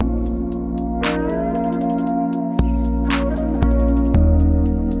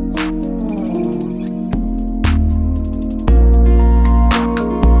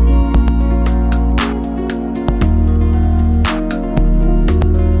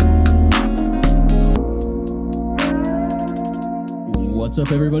What's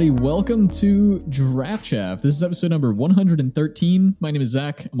up, everybody? Welcome to Draft Chaff. This is episode number 113. My name is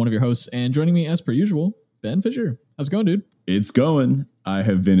Zach. I'm one of your hosts, and joining me, as per usual, Ben Fisher. How's it going, dude? It's going. I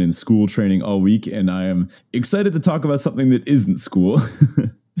have been in school training all week, and I am excited to talk about something that isn't school.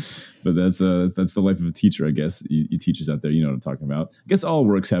 But that's the life of a teacher, I guess. You teachers out there, you know what I'm talking about. I guess all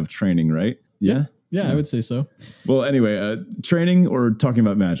works have training, right? Yeah, I would say so. Well, anyway, training or talking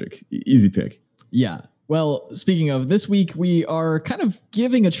about magic? Easy pick. Yeah. Well, speaking of, this week we are kind of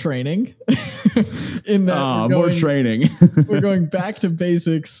giving a training. In that more training. We're going back to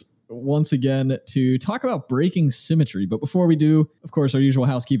basics once again to talk about breaking symmetry. But before we do, of course, our usual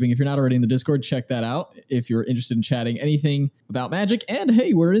housekeeping. If you're not already in the Discord, check that out if you're interested in chatting anything about Magic. And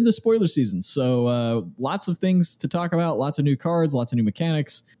hey, we're in the spoiler season, so lots of things to talk about, lots of new cards, lots of new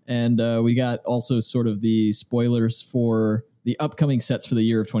mechanics, and we got also sort of the spoilers for the upcoming sets for the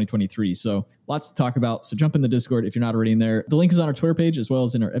year of 2023. So lots to talk about. So jump in the Discord if you're not already in there. The link is on our Twitter page as well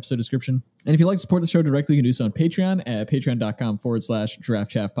as in our episode description. And if you'd like to support the show directly, you can do so on Patreon at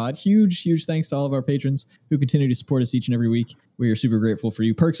patreon.com/draftchaffpod. Huge thanks to all of our patrons who continue to support us each and every week. We are super grateful for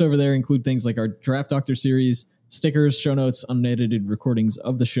you. Perks over there include things like our Draft Doctor series, stickers, show notes, unedited recordings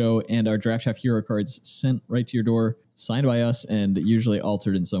of the show, and our Draft Chaff hero cards sent right to your door, signed by us, and usually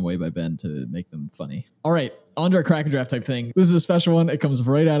altered in some way by Ben to make them funny. All right, on to our Kraken Draft type thing. This is a special one. It comes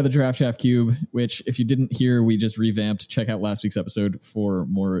right out of the Draft Chaff Cube, which if you didn't hear, we just revamped. Check out last week's episode for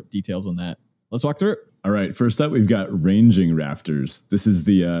more details on that. Let's walk through it. All right, first up, we've got Ranging Rafters. This is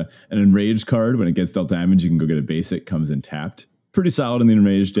the an Enraged card. When it gets dealt damage, you can go get a basic, comes in tapped. Pretty solid in the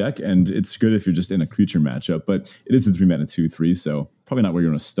Enraged deck, and it's good if you're just in a creature matchup, but it is a 3-mana 2/3, so probably not where you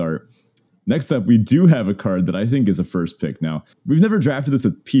want to start. Next up, we do have a card that I think is a first pick. Now, we've never drafted this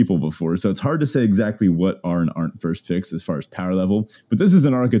with people before, so it's hard to say exactly what are and aren't first picks as far as power level, but this is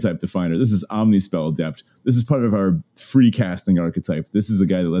an archetype definer. This is Omnispell Adept. This is part of our free casting archetype. This is a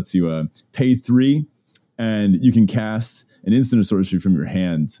guy that lets you pay 3, and you can cast an instant or sorcery from your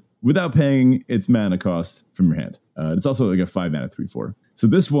hand without paying its mana cost from your hand. It's also like a 5-mana 3/4. So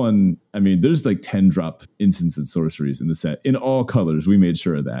this one, I mean, there's like 10 drop instants and sorceries in the set in all colors. We made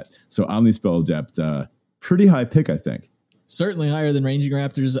sure of that. So Omnispell Adept, pretty high pick, I think. Certainly higher than Ranging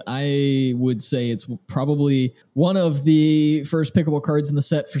Raptors. I would say it's probably one of the first pickable cards in the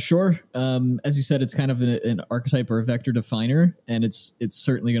set for sure. As you said, it's kind of an archetype or a vector definer, and it's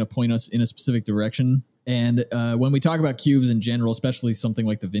certainly going to point us in a specific direction. And when we talk about cubes in general, especially something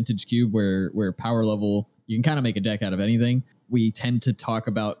like the Vintage Cube, where power level, you can kind of make a deck out of anything, we tend to talk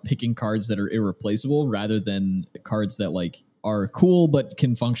about picking cards that are irreplaceable rather than cards that like are cool but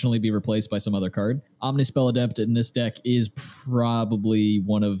can functionally be replaced by some other card. Omnispell Adept in this deck is probably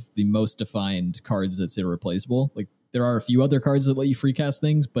one of the most defined cards that's irreplaceable. Like, there are a few other cards that let you free cast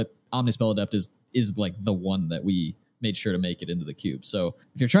things, but Omnispell Adept is like the one that we made sure to make it into the cube. So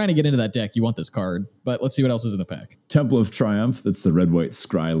if you're trying to get into that deck, you want this card. But let's see what else is in the pack. Temple of Triumph. That's the red-white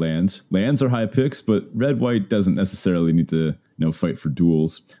scry land. Lands are high picks, but red-white doesn't necessarily need to fight for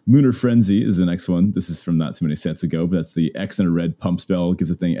duels. Lunar Frenzy is the next one. This is from not too many sets ago, but that's the X and a red pump spell.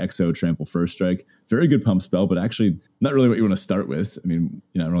 Gives a thing Exo, trample, first strike. Very good pump spell, but actually not really what you want to start with. I mean,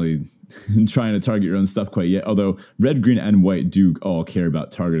 you're not really trying to target your own stuff quite yet, although red, green, and white do all care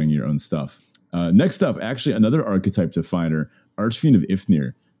about targeting your own stuff. Next up, actually another archetype definer, Archfiend of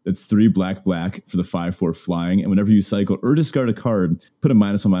Ifnir. That's 3 black for the 5/4 flying, and whenever you cycle or discard a card, put a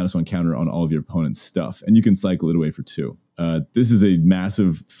 -1/-1 counter on all of your opponent's stuff, and you can cycle it away for 2. This is a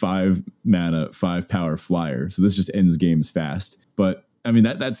massive 5-mana, 5-power flyer, so this just ends games fast. But I mean,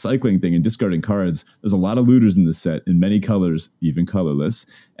 that cycling thing and discarding cards, there's a lot of looters in this set in many colors, even colorless,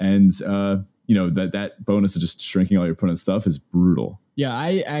 and that bonus of just shrinking all your opponent's stuff is brutal. Yeah,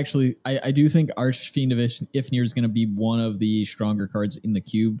 I do think Archfiend of Ifnir is going to be one of the stronger cards in the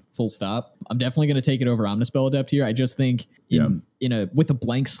cube, full stop. I'm definitely going to take it over Omnispell Adept here. I just think with a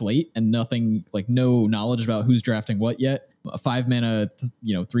blank slate and nothing, like no knowledge about who's drafting what yet, a 5-mana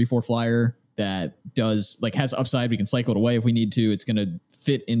 3/4 flyer that does like has upside. We can cycle it away if we need to. It's going to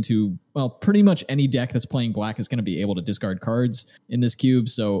fit into, well, pretty much any deck that's playing black is going to be able to discard cards in this cube.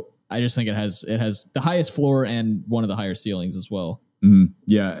 So I just think it has the highest floor and one of the higher ceilings as well. Mm-hmm.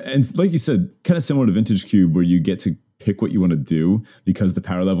 Yeah, and like you said, kind of similar to Vintage Cube, where you get to pick what you want to do because the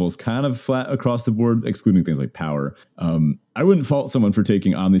power level is kind of flat across the board, excluding things like power. I wouldn't fault someone for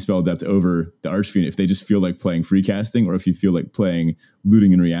taking Omnispell Adept over the Archfiend if they just feel like playing free casting, or if you feel like playing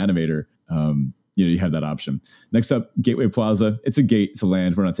Looting and Reanimator. You have that option. Next up, Gateway Plaza. It's a gate, it's a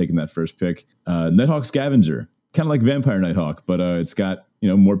land. We're not taking that first pick. Nighthawk Scavenger, kind of like Vampire Nighthawk, but it's got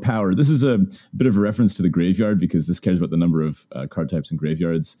more power. This is a bit of a reference to the graveyard because this cares about the number of card types in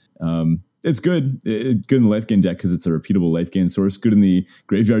graveyards. It's good. Good in the life gain deck because it's a repeatable life gain source. Good in the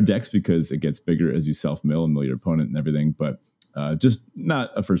graveyard decks because it gets bigger as you self-mill and mill your opponent and everything. But just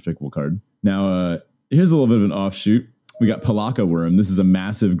not a first pickable card. Now, here's a little bit of an offshoot. We got Pelakka Wurm. This is a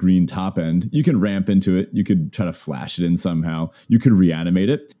massive green top end. You can ramp into it. You could try to flash it in somehow. You could reanimate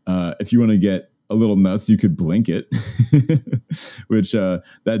it. If you want to get a little nuts, you could blink it, which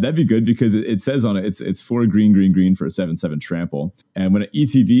that'd be good because it says on it it's 4 green for a 7/7 trample, and when it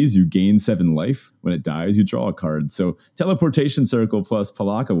ETBs you gain 7 life. When it dies you draw a card. So teleportation circle plus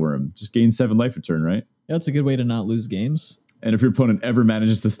Pelakka Wurm just gain 7 life a turn, right? Yeah, that's a good way to not lose games. And if your opponent ever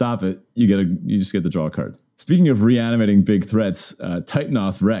manages to stop it, you just get to draw a card. Speaking of reanimating big threats,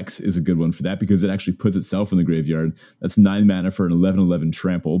 Titanoth Rex is a good one for that because it actually puts itself in the graveyard. That's 9 mana for an 11/11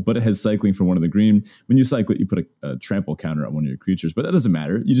 trample, but it has cycling for 1 of the green. When you cycle it, you put a trample counter on one of your creatures, but that doesn't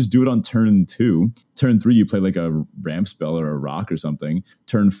matter. You just do it on turn 2. Turn 3, you play like a ramp spell or a rock or something.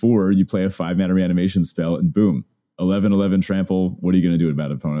 Turn 4, you play a 5 mana reanimation spell, and boom, 11/11 trample. What are you going to do about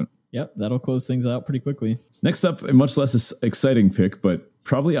an opponent? Yep, that'll close things out pretty quickly. Next up, a much less exciting pick, but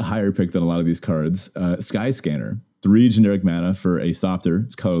probably a higher pick than a lot of these cards. Sky Scanner. 3 generic mana for a Thopter.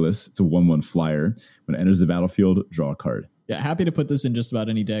 It's colorless. It's a 1/1 flyer. When it enters the battlefield, draw a card. Yeah, happy to put this in just about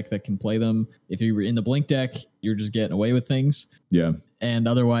any deck that can play them. If you were in the Blink deck, you're just getting away with things. Yeah. And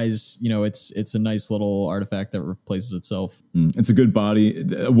otherwise, it's a nice little artifact that replaces itself. It's a good body.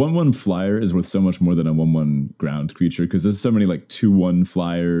 A 1/1 flyer is worth so much more than a 1/1 ground creature because there's so many like 2/1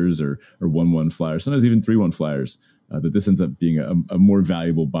 flyers or 1/1 flyers, sometimes even 3/1 flyers, that this ends up being a more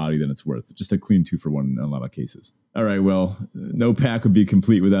valuable body than it's worth. Just a clean 2-for-1 in a lot of cases. All right, well, no pack would be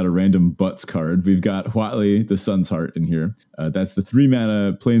complete without a random butts card. We've got Huatli, the Sun's Heart, in here. That's the 3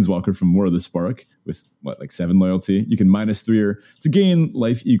 mana Planeswalker from War of the Spark with, 7 loyalty. You can -3 her to gain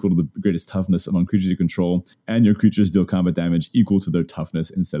life equal to the greatest toughness among creatures you control, and your creatures deal combat damage equal to their toughness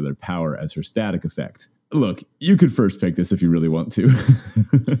instead of their power as her static effect. Look, you could first pick this if you really want to.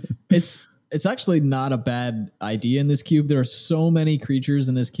 It's actually not a bad idea in this cube. There are so many creatures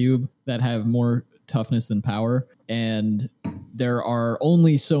in this cube that have more toughness than power, and there are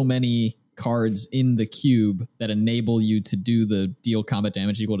only so many cards in the cube that enable you to do the deal combat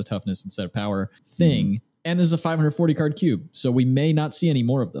damage equal to toughness instead of power thing. And this is a 540 card cube, so we may not see any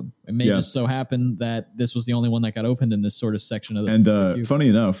more of them. It may just so happen that this was the only one that got opened in this sort of section of the And funny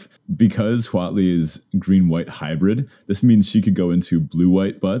enough, because Huatli is green-white hybrid, this means she could go into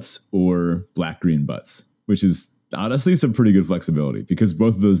blue-white butts or black-green butts, which is honestly some pretty good flexibility because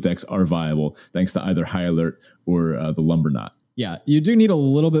both of those decks are viable thanks to either High Alert or the Lumberknot. Yeah, you do need a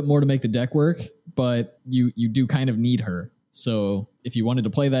little bit more to make the deck work, but you do kind of need her. So if you wanted to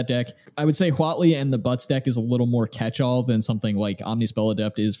play that deck, I would say Huatli and the Butts deck is a little more catch-all than something like Omnispell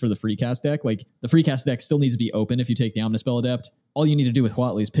Adept is for the Freecast deck. Like the Freecast deck still needs to be open if you take the Omnispell Adept. All you need to do with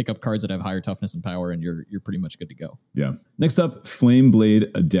Huatli is pick up cards that have higher toughness and power, and you're pretty much good to go. Yeah. Next up, Flameblade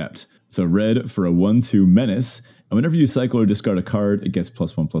Adept. So red for a 1/2 menace. And whenever you cycle or discard a card, it gets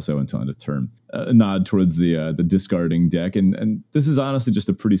 +1/+0 until end of turn. A nod towards the discarding deck. And this is honestly just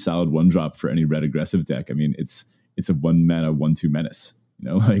a pretty solid 1-drop for any red aggressive deck. I mean, it's a 1 mana 1/2 menace.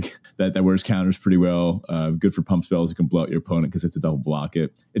 Like that wears counters pretty well. Good for pump spells. You can blow out your opponent because they have to double block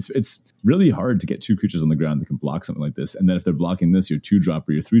it. It's really hard to get 2 creatures on the ground that can block something like this. And then if they're blocking this, your 2-drop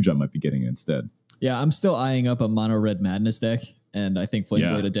or your 3-drop might be getting it instead. Yeah, I'm still eyeing up a mono red madness deck. And I think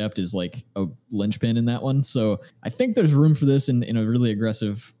Flameblade Adept is like a linchpin in that one. So I think there's room for this in a really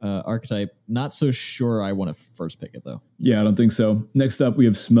aggressive archetype. Not so sure I want to first pick it, though. Yeah, I don't think so. Next up, we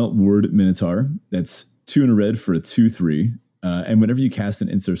have Smelt Ward Minotaur. That's 2 in a red for a 2/3. And whenever you cast an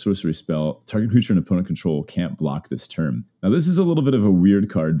instant sorcery spell, target creature and opponent control can't block this turn. Now, this is a little bit of a weird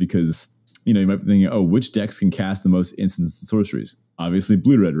card because, you might be thinking, oh, which decks can cast the most instants and sorceries? Obviously,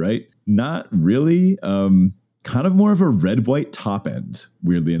 blue-red, right? Not really. Kind of more of a red-white top end,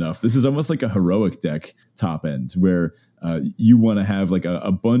 weirdly enough. This is almost like a heroic deck top end where you want to have like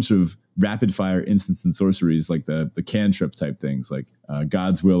a bunch of rapid fire instants and sorceries, like the cantrip type things like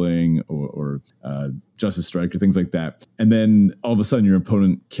God's Willing or Justice Strike or things like that. And then all of a sudden your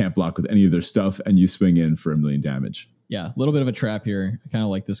opponent can't block with any of their stuff and you swing in for 1 million damage. Yeah, a little bit of a trap here. I kind of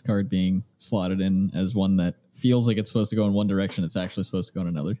like this card being slotted in as one that feels like it's supposed to go in one direction. It's actually supposed to go in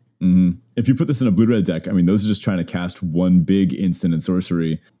another. Mm-hmm. If you put this in a blue-red deck, I mean, those are just trying to cast one big instant and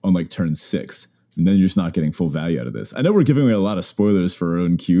sorcery on like turn 6. And then you're just not getting full value out of this. I know we're giving away a lot of spoilers for our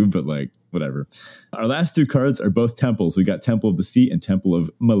own cube, but like, whatever. Our last 2 cards are both temples. We got Temple of Deceit and Temple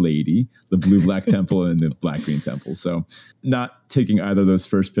of Milady, the blue-black temple and the black-green temple. So not taking either of those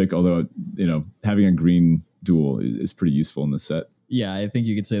first pick, although, having a green duel is pretty useful in this set. Yeah, I think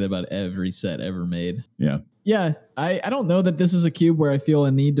you could say that about every set ever made. Yeah. Yeah, I don't know that this is a cube where I feel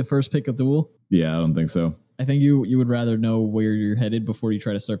a need to first pick a duel. Yeah, I don't think so. I think you would rather know where you're headed before you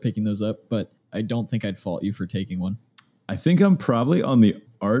try to start picking those up, but I don't think I'd fault you for taking one. I think I'm probably on the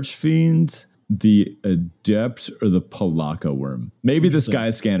Archfiend, the Adept, or the Palaka Worm. Maybe the Sky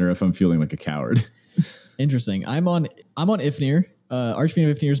Scanner if I'm feeling like a coward. Interesting. I'm on Ifnir. Archfiend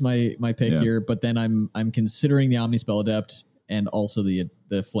of Ifnir is my pick here, but then I'm considering the Omnispell Adept and also the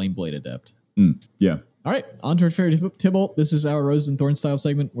Flameblade Adept. Yeah. All right, on to our Fairy Tybalt. This is our Roses and Thorns style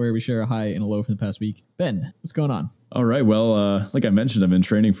segment where we share a high and a low from the past week. Ben, what's going on? All right. Well, like I mentioned, I've been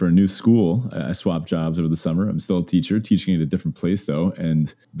training for a new school. I swapped jobs over the summer. I'm still a teacher, teaching at a different place, though.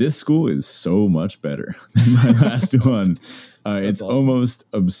 And this school is so much better than my last one. It's awesome. Almost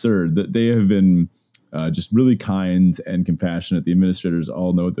absurd that they have been just really kind and compassionate. The administrators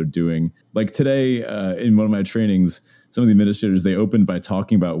all know what they're doing. Like today, in one of my trainings, some of the administrators, they opened by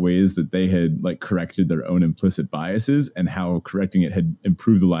talking about ways that they had like corrected their own implicit biases and how correcting it had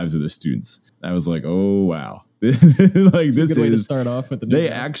improved the lives of their students. I was like, oh, wow. Like it's a good way to start off with the new they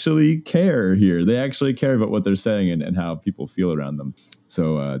actually care here. They actually care about what they're saying and how people feel around them.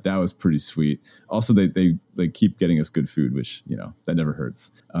 So that was pretty sweet. Also, they keep getting us good food, which, you know, that never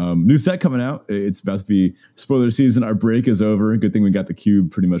hurts. New set coming out. It's about to be spoiler season. Our break is over. Good thing we got the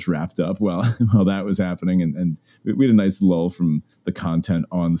cube pretty much wrapped up while that was happening. And we had a nice lull from the content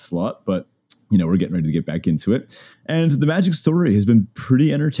onslaught, but you know, we're getting ready to get back into it. And the Magic story has been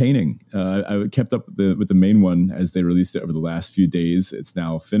pretty entertaining. I kept up with the main one as they released it over the last few days. It's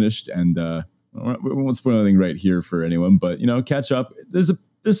now finished, and we won't spoil anything right here for anyone, but, you know, catch up.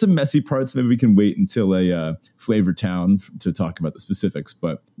 There's some messy parts. Maybe we can wait until a Flavor Town to talk about the specifics.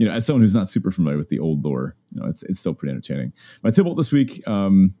 But, you know, as someone who's not super familiar with the old lore, you know, it's still pretty entertaining. My Tybalt this week, I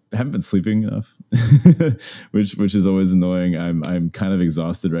haven't been sleeping enough, which is always annoying. I'm kind of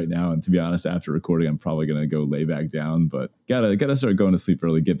exhausted right now. And to be honest, after recording, I'm probably going to go lay back down. But gotta start going to sleep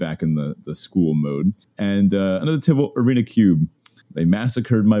early, get back in the school mode. And another Tybalt, Arena Cube. They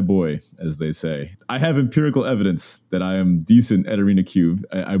massacred my boy, as they say. I have empirical evidence that I am decent at Arena Cube.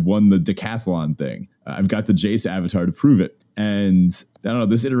 I won the decathlon thing. I've got the Jace avatar to prove it. And I don't know,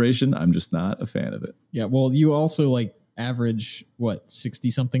 this iteration, I'm just not a fan of it. Yeah, well, you also like average,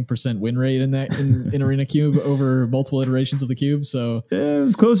 60-something% win rate in that in Arena Cube over multiple iterations of the cube. So yeah, it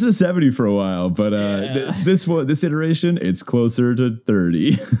was closer to 70 for a while, but this iteration, it's closer to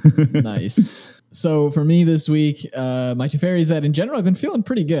 30. Nice. So for me this week, my Teferi Zed in general, I've been feeling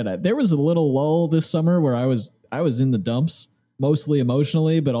pretty good. There was a little lull this summer where I was in the dumps, mostly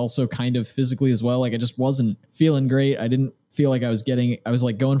emotionally, but also kind of physically as well. Like I just wasn't feeling great. I didn't feel like I was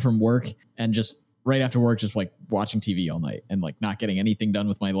like going from work and just right after work, just like watching TV all night and like not getting anything done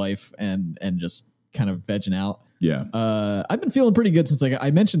with my life and just kind of vegging out. Yeah. I've been feeling pretty good since, like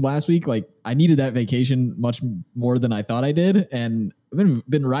I mentioned last week, like I needed that vacation much more than I thought I did. And I've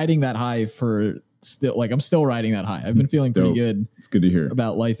been riding that high I'm still riding that high. I've been feeling pretty good. It's good to hear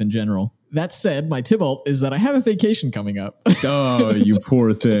about life in general. That said, my Tybalt is that I have a vacation coming up. Oh, you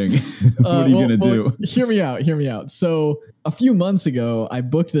poor thing. What are you going to do? Hear me out. So a few months ago, I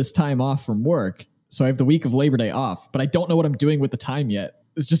booked this time off from work. So I have the week of Labor Day off, but I don't know what I'm doing with the time yet.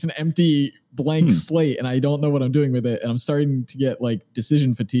 It's just an empty blank slate and I don't know what I'm doing with it. And I'm starting to get like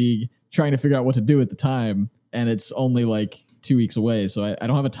decision fatigue, trying to figure out what to do at the time. And it's only like 2 weeks away. So I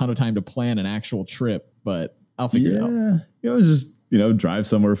don't have a ton of time to plan an actual trip, but I'll figure it out. You know, it's just, drive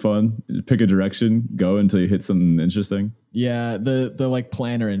somewhere fun, pick a direction, go until you hit something interesting. Yeah. The like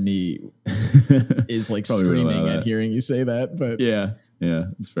planner in me is like screaming at hearing you say that, but yeah,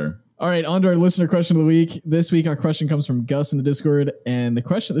 it's fair. All right, on to our listener question of the week. This week, our question comes from Gus in the Discord. And the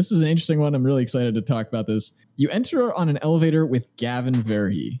question, this is an interesting one. I'm really excited to talk about this. You enter on an elevator with Gavin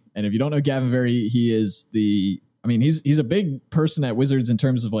Verhey. And if you don't know Gavin Verhey, he is he's a big person at Wizards in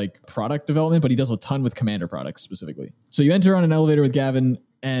terms of like product development, but he does a ton with Commander products specifically. So you enter on an elevator with Gavin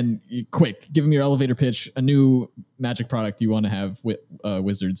and give him your elevator pitch, a new Magic product you want to have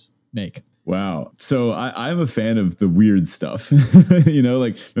Wizards make. Wow. So I'm a fan of the weird stuff. Like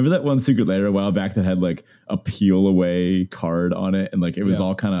remember that one Secret Lair a while back that had like a peel away card on it and like it was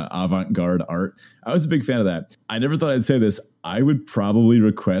all kind of avant-garde art. I was a big fan of that. I never thought I'd say this. I would probably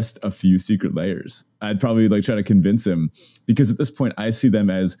request a few Secret Lairs. I'd probably like try to convince him because at this point I see them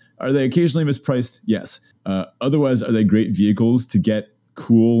as, are they occasionally mispriced? Yes. Otherwise, are they great vehicles to get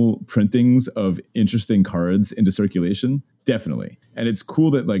cool printings of interesting cards into circulation? Definitely. And it's cool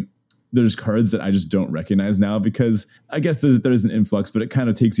that like there's cards that I just don't recognize now because I guess there's an influx, but it kind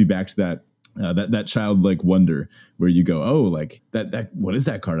of takes you back to that that childlike wonder where you go, oh, like that what is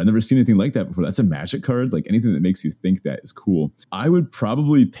that card? I've never seen anything like that before. That's a Magic card. Like anything that makes you think that is cool. I would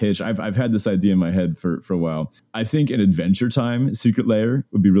probably pitch. I've had this idea in my head for a while. I think an Adventure Time Secret Lair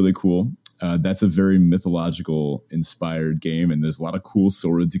would be really cool. That's a very mythological inspired game, and there's a lot of cool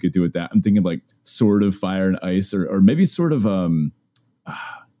swords you could do with that. I'm thinking like Sword of Fire and Ice, or maybe sort of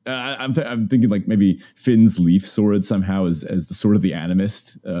I'm thinking like maybe Finn's leaf sword somehow as the sword of the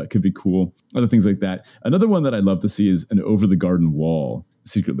animist could be cool. Other things like that. Another one that I'd love to see is an Over the Garden Wall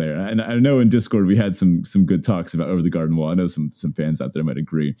Secret Lair. And I know in Discord we had some good talks about Over the Garden Wall. I know some fans out there might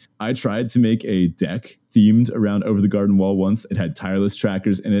agree. I tried to make a deck themed around Over the Garden Wall once. It had Tireless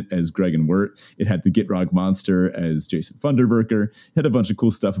Trackers in it as Greg and Wirt. It had the Gitrog Monster as Jason Funderburker. It had a bunch of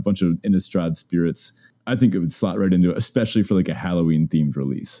cool stuff, a bunch of Innistrad spirits. I think it would slot right into it, especially for like a Halloween themed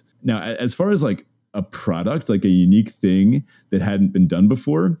release. Now, as far as like a product, like a unique thing that hadn't been done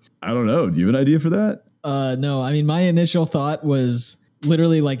before, I don't know. Do you have an idea for that? No, I mean, my initial thought was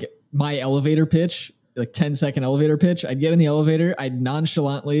literally like my elevator pitch, like 10-second elevator pitch. I'd get in the elevator. I'd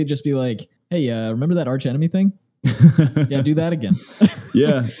nonchalantly just be like, hey, remember that arch enemy thing? Yeah, do that again.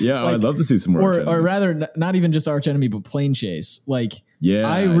 Yeah. Like, I'd love to see some more. Or rather, not even just arch enemy, but plane chase. Like, yeah,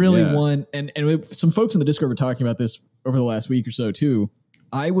 I really want, and some folks in the Discord were talking about this over the last week or so too.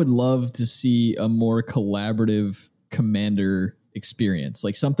 I would love to see a more collaborative Commander experience,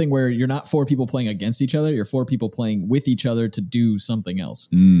 like something where you're not 4 people playing against each other, you're 4 people playing with each other to do something else.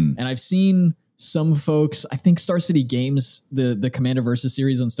 And I've seen some folks, I think Star City Games, the Commander Versus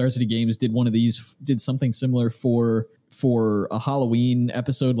series on Star City Games did something similar for a Halloween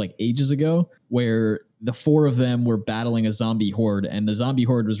episode like ages ago, where the 4 of them were battling a zombie horde, and the zombie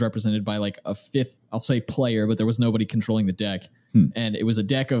horde was represented by like a 5th, I'll say player, but there was nobody controlling the deck. And it was a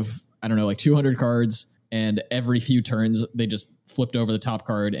deck of, I don't know, like 200 cards. And every few turns, they just flipped over the top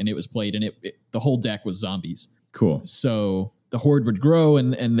card and it was played, and the whole deck was zombies. Cool. So the horde would grow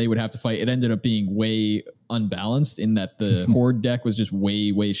and they would have to fight. It ended up being way unbalanced in that the horde deck was just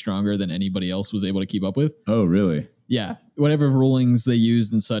way, way stronger than anybody else was able to keep up with. Oh, really? Yeah. Whatever rulings they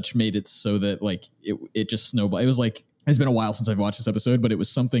used and such made it so that like it just snowballed. It was like, it's been a while since I've watched this episode, but it was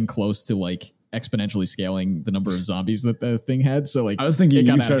something close to like exponentially scaling the number of zombies that the thing had. So like, I was thinking it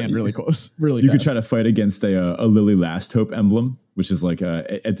got out of hand really close, really You fast. could try to fight against a Lily Last Hope emblem, which is like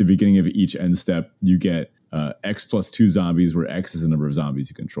at the beginning of each end step, you get X plus 2 zombies, where X is the number of zombies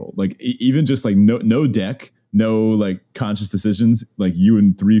you control. Like even just like no deck, no like conscious decisions, like you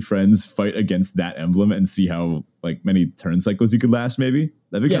and 3 friends fight against that emblem and see how like many turn cycles you could last. Maybe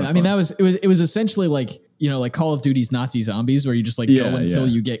that'd be I mean, it was essentially like, you know, like Call of Duty's Nazi zombies, where you just like go until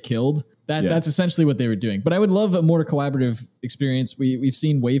you get killed. That's essentially what they were doing. But I would love a more collaborative experience. We've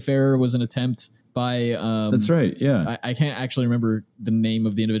seen Wayfarer was an attempt by that's right. Yeah. I can't actually remember the name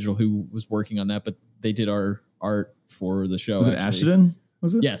of the individual who was working on that, but they did our art for the show. Was it Ashton?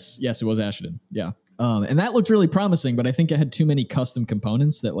 Was it? Yes, it was Ashton. Yeah. And that looked really promising, but I think it had too many custom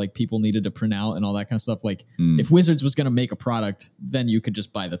components that like people needed to print out and all that kind of stuff. Like if Wizards was going to make a product, then you could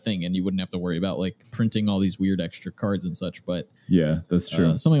just buy the thing and you wouldn't have to worry about like printing all these weird extra cards and such. But yeah, that's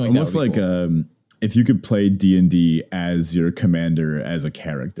true. Something like almost that. Almost like cool. If you could play D&D as your commander as a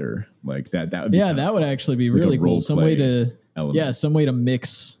character, like that would be that would actually be like really cool. Some way to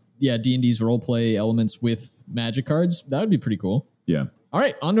mix D&D's role play elements with Magic cards. That would be pretty cool. Yeah. All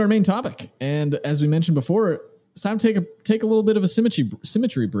right, on to our main topic. And as we mentioned before, it's time to take a little bit of a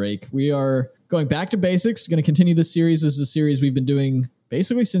symmetry break. We are going back to basics. Going to continue this series. This is a series we've been doing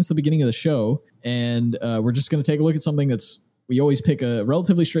basically since the beginning of the show. And we're just going to take a look at something we always pick a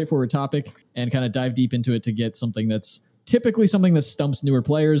relatively straightforward topic and kind of dive deep into it to get something that's typically something that stumps newer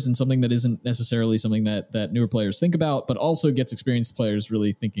players and something that isn't necessarily something that newer players think about, but also gets experienced players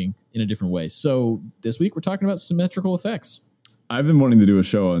really thinking in a different way. So this week we're talking about symmetrical effects. I've been wanting to do a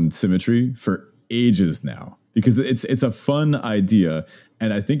show on symmetry for ages now because it's a fun idea,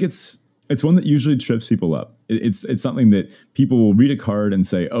 and I think it's one that usually trips people up. It's something that people will read a card and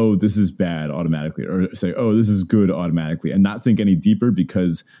say, "Oh, this is bad" automatically, or say, "Oh, this is good" automatically, and not think any deeper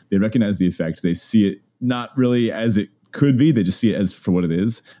because they recognize the effect. They see it not really as it could be; they just see it as for what it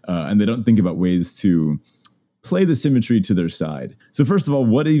is, and they don't think about ways to play the symmetry to their side. So first of all,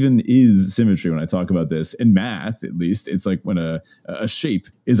 what even is symmetry? When I talk about this in math, at least, it's like when a shape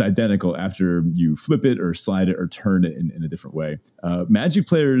is identical after you flip it or slide it or turn it in a different way. Magic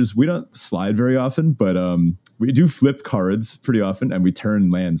players, we don't slide very often, but we do flip cards pretty often and we turn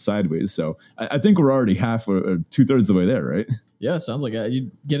lands sideways. So I think we're already half or 2/3 of the way there, right? Yeah, sounds like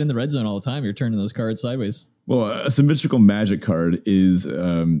you get in the red zone all the time. You're turning those cards sideways. Well, a symmetrical Magic card is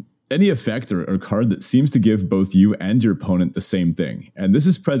any effect or card that seems to give both you and your opponent the same thing. And this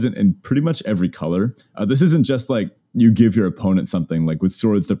is present in pretty much every color. This isn't just like you give your opponent something like with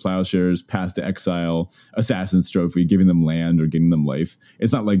Swords to Plowshares, Path to Exile, Assassin's Trophy, giving them land or giving them life.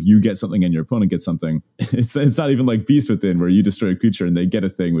 It's not like you get something and your opponent gets something. It's not even like Beast Within, where you destroy a creature and they get a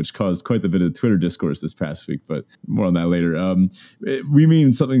thing, which caused quite a bit of Twitter discourse this past week, but more on that later. We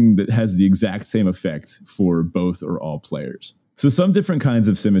mean something that has the exact same effect for both or all players. So some different kinds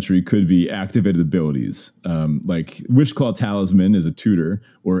of symmetry could be activated abilities, like Wishclaw Talisman is a tutor,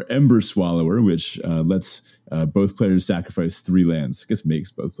 or Ember Swallower, which lets both players sacrifice 3 lands. I guess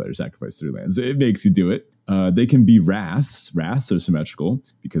makes both players sacrifice 3 lands. It makes you do it. They can be Wraths. Wraths are symmetrical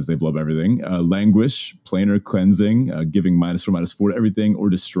because they blow up everything. Languish, Planar Cleansing, giving -4/-4 to everything, or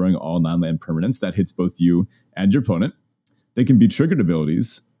destroying all non-land permanents. That hits both you and your opponent. They can be triggered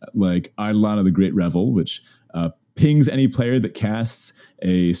abilities, like Eidolon of the Great Revel, which pings any player that casts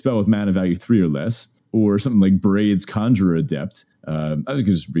a spell with mana value 3 or less, or something like Braid's Conjurer Adept. I was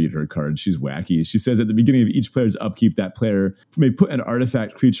just read her card. She's wacky. She says at the beginning of each player's upkeep, that player may put an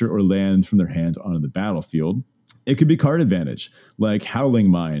artifact, creature, or land from their hand onto the battlefield. It could be card advantage, like Howling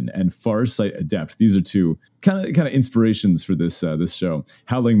Mine and Farsight Adept. These are two kind of inspirations for this show.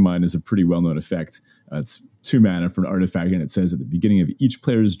 Howling Mine is a pretty well-known effect. It's 2 mana for an artifact, and it says at the beginning of each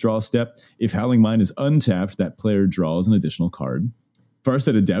player's draw step, if Howling Mine is untapped, that player draws an additional card.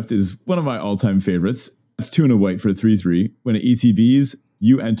 Farsight Adept is one of my all-time favorites. It's 2 and a white for a 3/3. When it ETBs,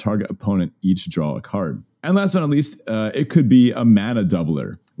 you and target opponent each draw a card. And last but not least, it could be a mana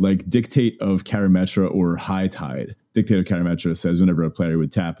doubler, like Dictate of Karametra or High Tide. Dictate of Karametra says whenever a player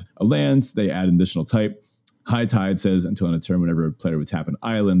would tap a land, they add an additional type. High Tide says until end of turn, whenever a player would tap an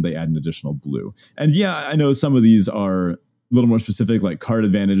island, they add an additional blue. And yeah, I know some of these are a little more specific, like card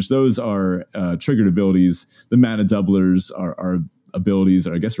advantage. Those are triggered abilities. The mana doublers are abilities,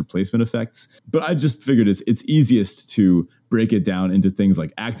 or I guess replacement effects. But I just figured it's easiest to break it down into things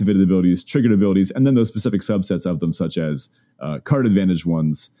like activated abilities, triggered abilities, and then those specific subsets of them, such as card advantage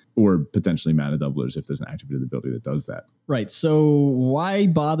ones, or potentially mana doublers if there's an activated ability that does that. Right. So why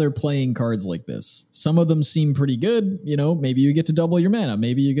bother playing cards like this? Some of them seem pretty good. You know, maybe you get to double your mana.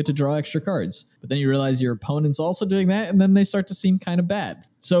 Maybe you get to draw extra cards. But then you realize your opponent's also doing that, and then they start to seem kind of bad.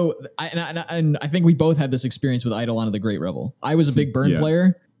 So I think we both had this experience with Eidolon of the Great Revel. I was a big Burn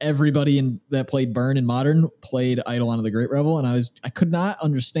player. Everybody that played Burn in Modern played Eidolon of the Great Revel, and I could not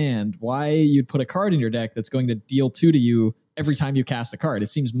understand why you'd put a card in your deck that's going to deal 2 to you every time you cast a card. It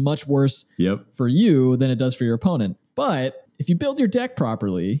seems much worse for you than it does for your opponent. But if you build your deck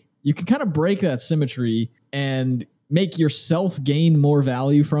properly, you can kind of break that symmetry and make yourself gain more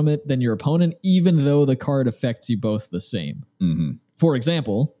value from it than your opponent, even though the card affects you both the same. Mm-hmm. For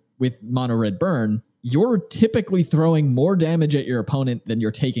example, with Mono Red Burn, you're typically throwing more damage at your opponent than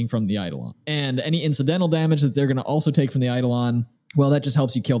you're taking from the Eidolon. And any incidental damage that they're going to also take from the Eidolon, well, that just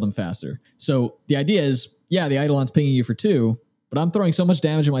helps you kill them faster. So the idea is, yeah, the Eidolon's pinging you for 2, but I'm throwing so much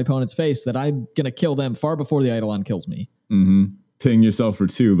damage in my opponent's face that I'm going to kill them far before the Eidolon kills me. Mm-hmm. Ping yourself for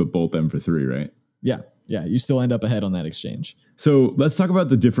 2, but bolt them for 3, right? Yeah, you still end up ahead on that exchange. So let's talk about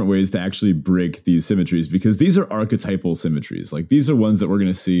the different ways to actually break these symmetries, because these are archetypal symmetries. Like, these are ones that we're going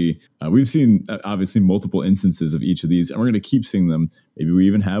to see. We've seen, obviously, multiple instances of each of these, and we're going to keep seeing them. Maybe we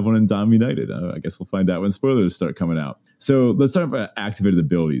even have one in Dom United. I guess we'll find out when spoilers start coming out. So let's talk about activated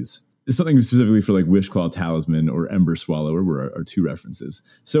abilities. It's something specifically for like Wishclaw Talisman or Ember Swallower were our 2 references.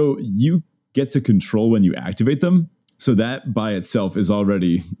 So you get to control when you activate them. So that by itself is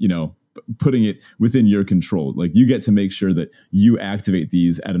already, putting it within your control. Like, you get to make sure that you activate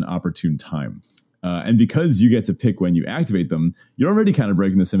these at an opportune time. And because you get to pick when you activate them, you're already kind of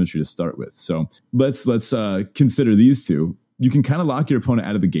breaking the symmetry to start with. So let's consider these 2. You can kind of lock your opponent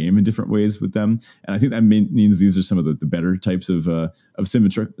out of the game in different ways with them. And I think that means these are some of the better types of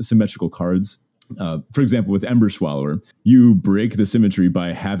symmetrical cards. For example, with Ember Swallower, you break the symmetry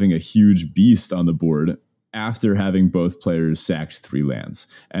by having a huge beast on the board after having both players sacked 3 lands.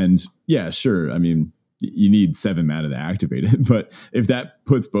 And yeah, sure, I mean, you need 7 mana to activate it. But if that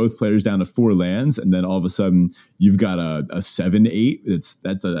puts both players down to 4 lands, and then all of a sudden you've got a 7/8,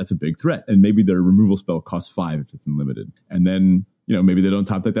 that's a big threat. And maybe their removal spell costs 5 if it's unlimited. And then, maybe they don't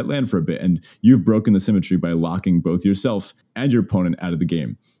top deck that land for a bit. And you've broken the symmetry by locking both yourself and your opponent out of the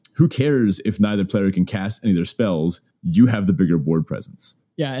game. Who cares if neither player can cast any of their spells? You have the bigger board presence.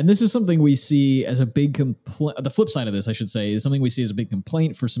 Yeah, and this is something we see as a big complaint. The flip side of this, I should say, is something we see as a big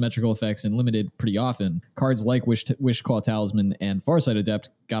complaint for symmetrical effects in Limited pretty often. Cards like Wishclaw Talisman and Farsight Adept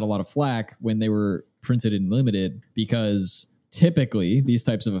got a lot of flack when they were printed in Limited, because typically these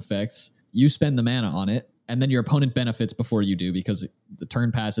types of effects, you spend the mana on it, and then your opponent benefits before you do because the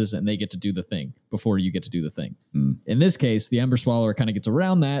turn passes and they get to do the thing before you get to do the thing. In this case, the Ember Swallower kind of gets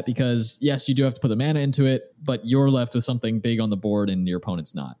around that because, yes, you do have to put the mana into it, but you're left with something big on the board and your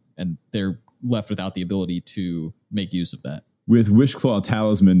opponent's not. And they're left without the ability to make use of that. With Wishclaw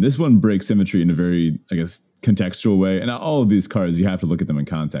Talisman, this one breaks symmetry in a very, I guess, contextual way. And all of these cards, you have to look at them in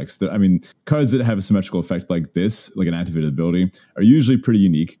context. I mean, cards that have a symmetrical effect like this, like an activated ability, are usually pretty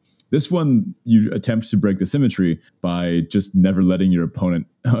unique. This one, you attempt to break the symmetry by just never letting your opponent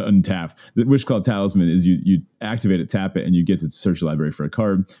untap. The Wishclaw Talisman is you activate it, tap it, and you get to search the library for a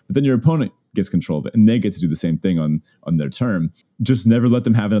card. But then your opponent gets control of it, and they get to do the same thing on their turn. Just never let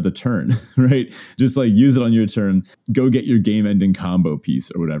them have another turn, right? Just like use it on your turn. Go get your game-ending combo piece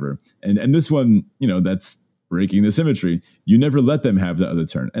or whatever. And this one, that's breaking the symmetry. You never let them have the other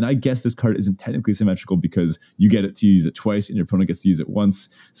turn. And I guess this card isn't technically symmetrical because you get it to use it twice and your opponent gets to use it once.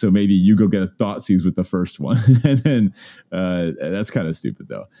 So maybe you go get a Thoughtseize with the first one. And then that's kind of stupid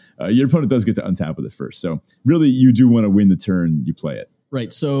though. Your opponent does get to untap with it first. So really you do want to win the turn you play it.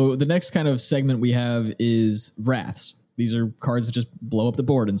 Right. So the next kind of segment we have is Wraths. These are cards that just blow up the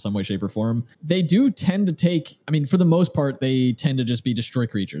board in some way, shape, or form. They do tend to take, for the most part, they tend to just be destroy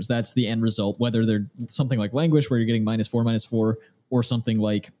creatures. That's the end result, whether they're something like Languish, where you're getting -4/-4, or something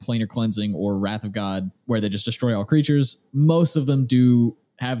like Planar Cleansing or Wrath of God, where they just destroy all creatures. Most of them do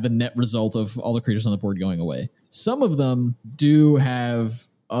have the net result of all the creatures on the board going away. Some of them do have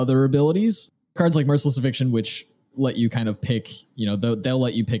other abilities. Cards like Merciless Eviction, which let you kind of pick, they'll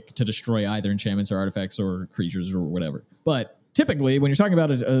let you pick to destroy either enchantments or artifacts or creatures or whatever. But typically, when you're talking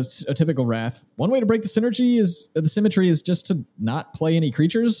about a typical Wrath, one way to break the symmetry is just to not play any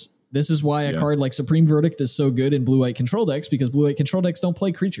creatures. This is why a card like Supreme Verdict is so good in blue-white control decks, because blue-white control decks don't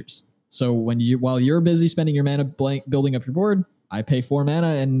play creatures. So while you're busy spending your mana building up your board, I pay 4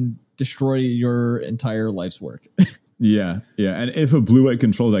 mana and destroy your entire life's work. Yeah. And if a blue-white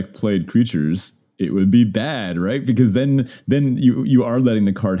control deck played creatures, it would be bad, right? Because then you are letting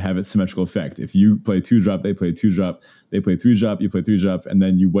the card have its symmetrical effect. If you play 2-drop, they play 2-drop, they play 3-drop, you play 3-drop, and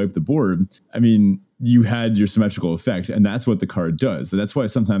then you wipe the board. You had your symmetrical effect, and that's what the card does. That's why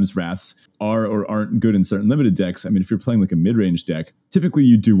sometimes Wraths are or aren't good in certain limited decks. If you're playing like a mid-range deck, typically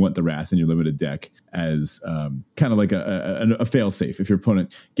you do want the Wrath in your limited deck as kind of like a fail-safe. If your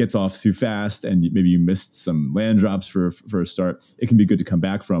opponent gets off too fast and maybe you missed some land drops for a start, it can be good to come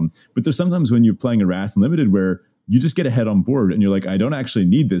back from. But there's sometimes when you're playing a Wrath in limited where you just get ahead on board and you're like, I don't actually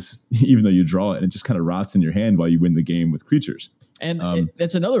need this, even though you draw it, and it just kind of rots in your hand while you win the game with creatures. And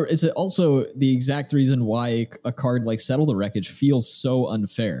it's also the exact reason why a card like Settle the Wreckage feels so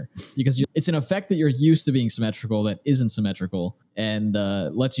unfair, because it's an effect that you're used to being symmetrical that isn't symmetrical, and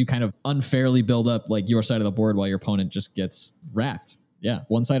lets you kind of unfairly build up like your side of the board while your opponent just gets wrathed. Yeah,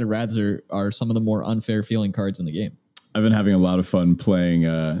 one-sided wraths are some of the more unfair feeling cards in the game. I've been having a lot of fun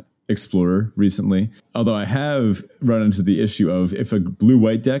playing Explorer recently, although I have run into the issue of if a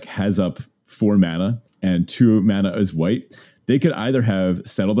blue-white deck has up 4 mana and 2 mana is white, they could either have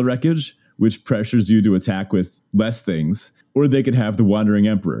Settle the Wreckage, which pressures you to attack with less things, or they could have the Wandering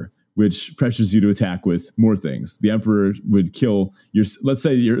Emperor, which pressures you to attack with more things. The Emperor would kill let's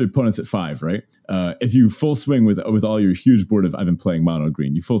say your opponent's at 5, right? If you full swing with all your huge board of, I've been playing mono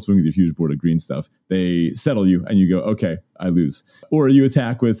green, you full swing with your huge board of green stuff, they settle you and you go, okay, I lose. Or you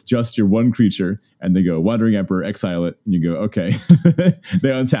attack with just your one creature and they go Wandering Emperor, exile it, and you go, okay.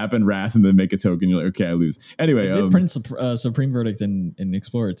 They untap and Wrath and then make a token, you're like, okay, I lose. Anyway. It did print Supreme Verdict in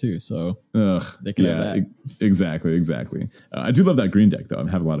Explorer too, so they could have that. Exactly. I do love that green deck though, I'm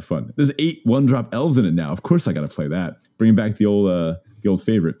having a lot of fun. There's 8 1-drop elves in it now, of course I gotta play that. Bringing back the old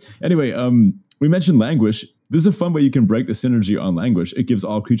favorite. Anyway, we mentioned Languish. This is a fun way you can break the synergy on Languish. It gives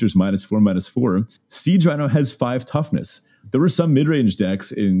all creatures -4/-4. Siege Rhino has 5 toughness. There were some mid-range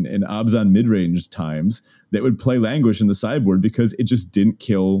decks in Abzan mid-range times that would play Languish in the sideboard because it just didn't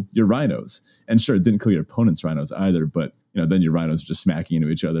kill your rhinos. And sure, it didn't kill your opponent's rhinos either, but then your rhinos are just smacking into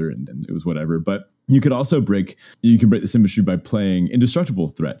each other and it was whatever. But you could also break the symmetry by playing indestructible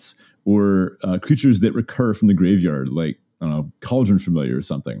threats or creatures that recur from the graveyard, like Cauldron Familiar or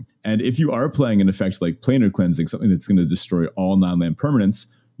something. And if you are playing an effect like Planar Cleansing, something that's going to destroy all non-land permanents,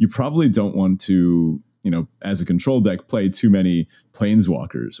 you probably don't want to, as a control deck, play too many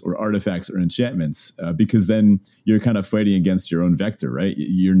planeswalkers or artifacts or enchantments, because then you're kind of fighting against your own vector, right?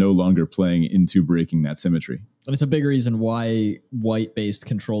 You're no longer playing into breaking that symmetry. And it's a big reason why white-based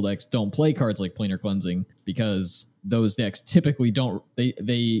control decks don't play cards like Planar Cleansing, because those decks typically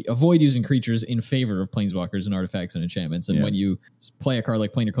they avoid using creatures in favor of planeswalkers and artifacts and enchantments. And when you play a card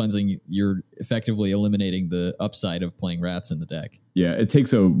like Planar Cleansing, you're effectively eliminating the upside of playing rats in the deck. Yeah, it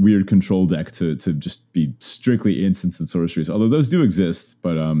takes a weird control deck to just be strictly instants and sorceries, although those do exist.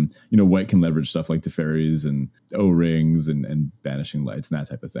 But white can leverage stuff like Teferis and O-Rings and Banishing Lights and that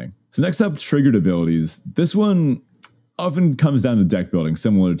type of thing. So next up, triggered abilities. This one often comes down to deck building,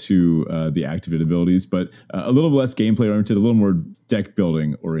 similar to the activated abilities, but a little less gameplay oriented, a little more deck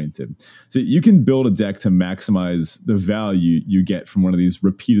building oriented. So you can build a deck to maximize the value you get from one of these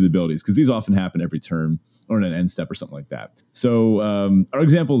repeated abilities, because these often happen every turn or in an end step or something like that. So our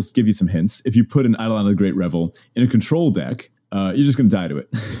examples give you some hints. If you put an Eidolon of the Great Revel in a control deck, you're just going to die to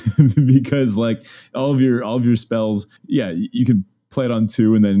it because like all of your spells, you can play it on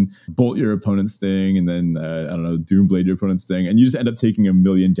 2 and then bolt your opponent's thing and then, Doomblade your opponent's thing. And you just end up taking 1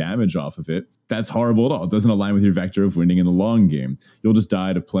 million damage off of it. That's horrible at all. It doesn't align with your vector of winning in the long game. You'll just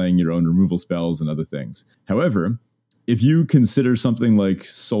die to playing your own removal spells and other things. However, if you consider something like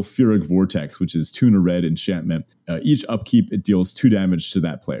Sulfuric Vortex, which is tuna red enchantment, each upkeep, it deals 2 damage to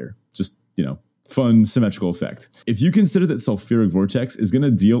that player. Just, fun symmetrical effect. If you consider that Sulfuric Vortex is going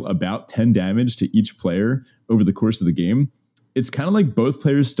to deal about 10 damage to each player over the course of the game, it's kind of like both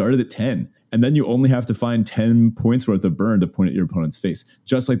players started at 10, and then you only have to find 10 points worth of burn to point at your opponent's face,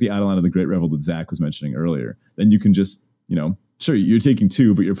 just like the Eidolon of the Great Revel that Zach was mentioning earlier. Then you can just, sure, you're taking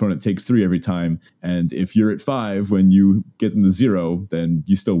 2, but your opponent takes 3 every time. And if you're at 5 when you get them to 0, then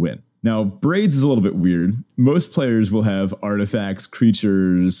you still win. Now, Braids is a little bit weird. Most players will have artifacts,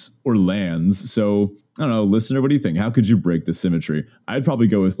 creatures, or lands. So, I don't know, listener, what do you think? How could you break the symmetry? I'd probably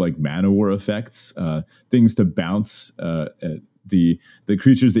go with like Mana War effects, things to bounce at the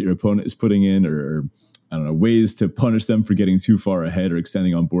creatures that your opponent is putting in, or I don't know, ways to punish them for getting too far ahead or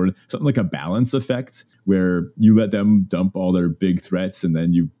extending on board. Something like a balance effect where you let them dump all their big threats and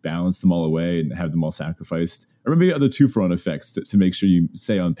then you balance them all away and have them all sacrificed. Or maybe other 2-for-1 effects to make sure you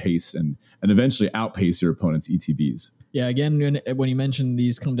stay on pace and eventually outpace your opponent's ETBs. Yeah, again, when you mention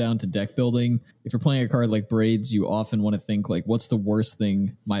these come down to deck building, if you're playing a card like Braids, you often want to think like, what's the worst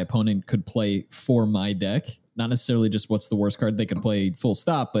thing my opponent could play for my deck? Not necessarily just what's the worst card they could play full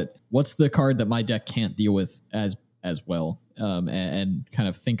stop, but what's the card that my deck can't deal with as well, and kind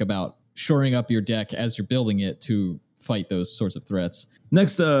of think about shoring up your deck as you're building it to fight those sorts of threats.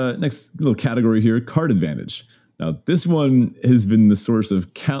 Next little category here, card advantage. Now, this one has been the source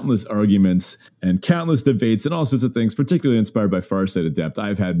of countless arguments and countless debates and all sorts of things, particularly inspired by Farsight Adept.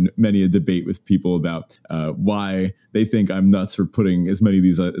 I've had many a debate with people about why they think I'm nuts for putting as many of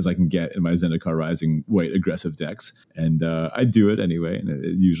these as I can get in my Zendikar Rising white aggressive decks. And I do it anyway, and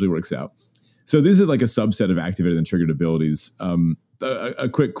it usually works out. So this is like a subset of activated and triggered abilities. A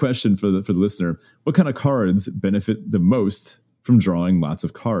quick question for the listener. What kind of cards benefit the most from drawing lots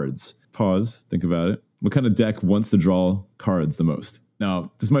of cards? Pause, think about it. What kind of deck wants to draw cards the most?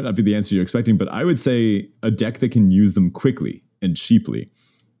 Now, this might not be the answer you're expecting, but I would say a deck that can use them quickly and cheaply.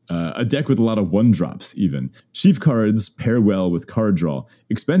 A deck with a lot of 1-drops even. Cheap cards pair well with card draw.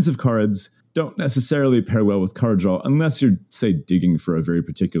 Expensive cards don't necessarily pair well with card draw unless you're, say, digging for a very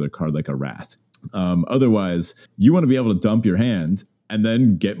particular card like a Wrath. Otherwise, you want to be able to dump your hand and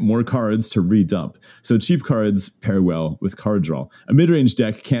then get more cards to redump. So cheap cards pair well with card draw. A mid-range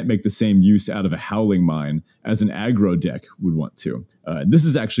deck can't make the same use out of a Howling Mine as an aggro deck would want to. This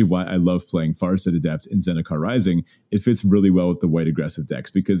is actually why I love playing Farsight Adept in Zendikar Rising. It fits really well with the white aggressive decks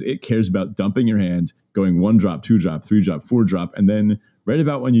because it cares about dumping your hand, going 1-drop, 2-drop, 3-drop, 4-drop, and then right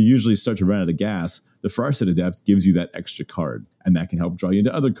about when you usually start to run out of gas, the Farsight Adept gives you that extra card, and that can help draw you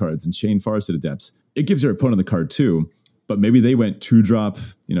into other cards and chain Farsight Adepts. It gives your opponent the card too, but maybe they went 2-drop,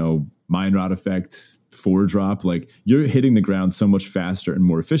 Mind Rot effect, 4-drop. Like, you're hitting the ground so much faster and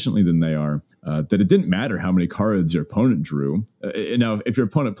more efficiently than they are that it didn't matter how many cards your opponent drew. Now, if your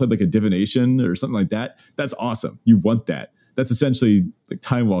opponent played like a Divination or something like that, that's awesome. You want that. That's essentially like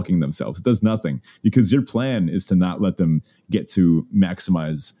time walking themselves. It does nothing because your plan is to not let them get to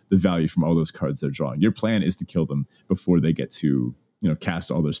maximize the value from all those cards they're drawing. Your plan is to kill them before they get to,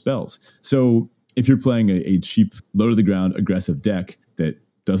 cast all their spells. So if you're playing a cheap, low to the ground, aggressive deck that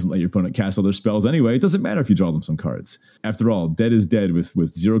doesn't let your opponent cast all their spells anyway, it doesn't matter if you draw them some cards. After all, dead is dead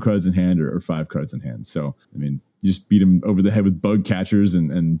with 0 cards in hand or 5 cards in hand. So, you just beat them over the head with bug catchers and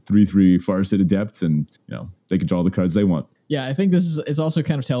 3/3 Farsight Adepts, and they can draw the cards they want. Yeah, I think it's also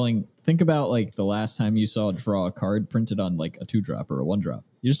kind of telling. Think about like the last time you saw draw a card printed on like a 2-drop or a 1-drop.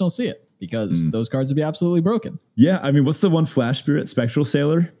 You just don't see it because those cards would be absolutely broken. Yeah, what's the one Flash Spirit, Spectral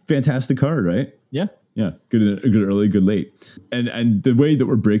Sailor? Fantastic card, right? Yeah. Yeah, good early, good late. And the way that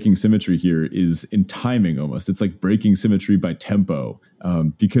we're breaking symmetry here is in timing almost. It's like breaking symmetry by tempo,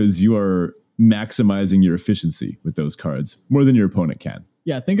 because you are maximizing your efficiency with those cards more than your opponent can.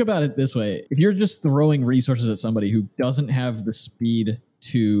 Yeah, think about it this way. If you're just throwing resources at somebody who doesn't have the speed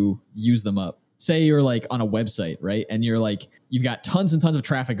to use them up, say you're like on a website, right? And you're like, you've got tons and tons of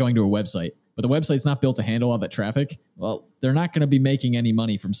traffic going to a website, but the website's not built to handle all that traffic. Well, they're not going to be making any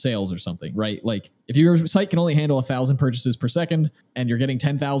money from sales or something, right? Like if your site can only handle 1,000 purchases per second and you're getting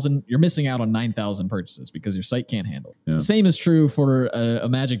 10,000, you're missing out on 9,000 purchases because your site can't handle. Yeah. The same is true for a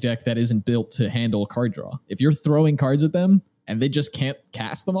Magic deck that isn't built to handle card draw. If you're throwing cards at them and they just can't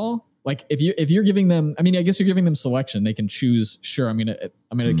cast them all, like if you're giving them, I mean, I guess you're giving them selection. They can choose, sure, I'm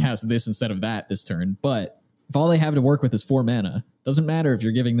gonna cast this instead of that this turn. But if all they have to work with is 4 mana, doesn't matter if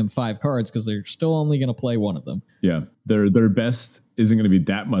you're giving them 5 cards because they're still only going to play one of them. Yeah, their best isn't going to be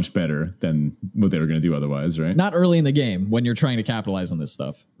that much better than what they were going to do otherwise, right? Not early in the game when you're trying to capitalize on this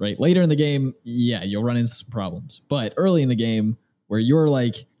stuff, right? Later in the game, yeah, you'll run into some problems. But early in the game where you're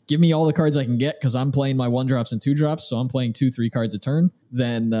like, give me all the cards I can get because I'm playing my 1-drops and 2-drops, so I'm playing 2-3 cards a turn,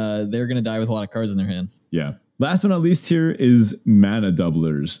 then they're going to die with a lot of cards in their hand. Yeah. Last but not least here is mana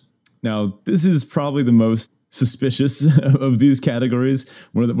doublers. Now, this is probably the most suspicious of these categories.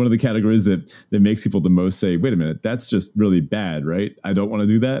 One of the categories that makes people the most say, wait a minute, that's just really bad, right? I don't want to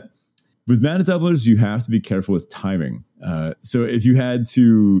do that. With mana doublers, you have to be careful with timing. So if you had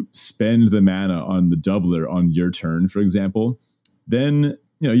to spend the mana on the doubler on your turn, for example, then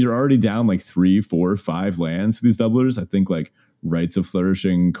you're already down like 3, 4, 5 lands for these doublers. I think like Rites of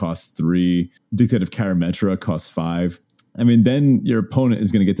Flourishing costs 3, Dictate of Karametra costs 5. I mean, then your opponent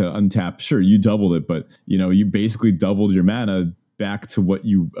is going to get to untap. Sure, you doubled it, but you basically doubled your mana back to what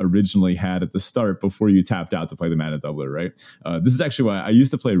you originally had at the start before you tapped out to play the mana doubler, right? This is actually why I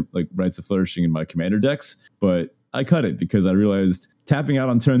used to play like Rites of Flourishing in my commander decks, but I cut it because I realized tapping out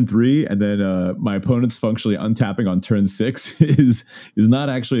on turn 3 and then my opponent's functionally untapping on turn 6 is not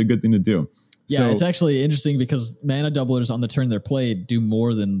actually a good thing to do. Yeah, so, it's actually interesting because mana doublers on the turn they're played do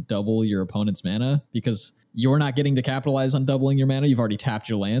more than double your opponent's mana because you're not getting to capitalize on doubling your mana. You've already tapped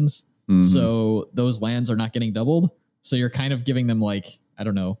your lands. Mm-hmm. So those lands are not getting doubled. So you're kind of giving them like, I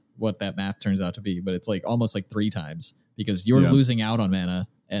don't know what that math turns out to be, but it's like almost like 3 times because you're losing out on mana.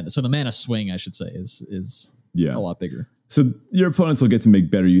 And so the mana swing, I should say, is a lot bigger. So your opponents will get to make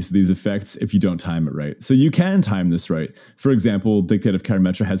better use of these effects if you don't time it right. So you can time this right. For example, Dictate of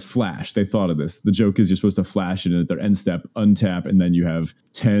Karametra has flash. They thought of this. The joke is you're supposed to flash it at their end step, untap, and then you have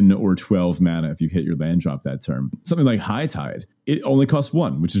 10 or 12 mana if you hit your land drop that turn. Something like High Tide, it only costs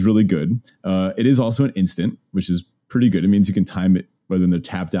 1, which is really good. It is also an instant, which is pretty good. It means you can time it rather than they're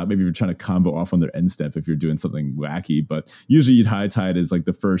tapped out. Maybe you're trying to combo off on their end step if you're doing something wacky, but usually you'd High Tide as like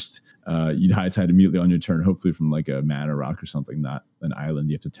the first, you'd High Tide immediately on your turn, hopefully from like a mana rock or something, not an island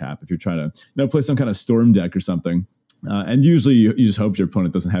you have to tap. If you're trying to play some kind of storm deck or something. And usually you just hope your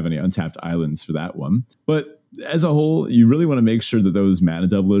opponent doesn't have any untapped islands for that one. But as a whole, you really want to make sure that those mana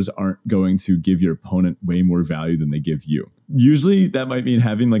doublers aren't going to give your opponent way more value than they give you. Usually that might mean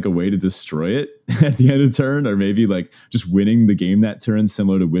having like a way to destroy it at the end of the turn, or maybe like just winning the game that turn,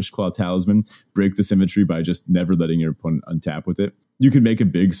 similar to Wishclaw Talisman, break the symmetry by just never letting your opponent untap with it. You could make a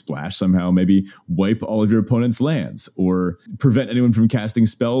big splash somehow, maybe wipe all of your opponent's lands or prevent anyone from casting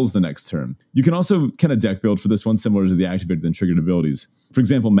spells the next turn. You can also kind of deck build for this one, similar to the activated and triggered abilities. For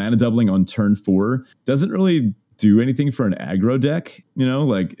example, mana doubling on turn 4 doesn't really do anything for an aggro deck.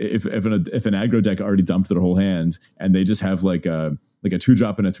 Like if an aggro deck already dumped their whole hand and they just have like a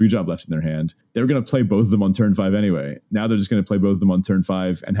 2-drop and a 3-drop left in their hand, they're going to play both of them on turn 5 anyway. Now they're just going to play both of them on turn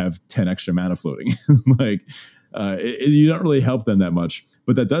 5 and have 10 extra mana floating. You don't really help them that much,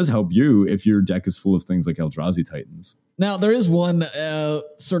 but that does help you if your deck is full of things like Eldrazi Titans. Now, there is one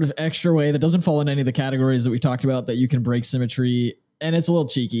sort of extra way that doesn't fall in any of the categories that we talked about that you can break symmetry, and it's a little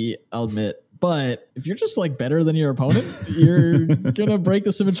cheeky, I'll admit. But if you're just like better than your opponent, you're going to break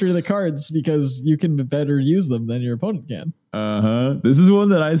the symmetry of the cards because you can better use them than your opponent can. This is one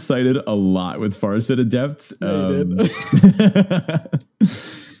that I cited a lot with Farset Adept.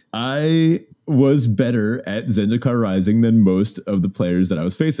 I was better at Zendikar Rising than most of the players that I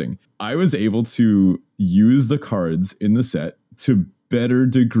was facing. I was able to use the cards in the set to better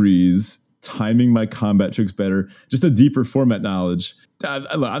degrees, timing my combat tricks better, just a deeper format knowledge.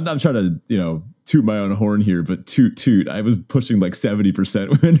 I'm not trying to, toot my own horn here, but toot. I was pushing like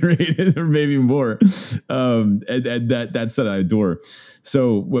 70% win rate or maybe more. And that set I adore.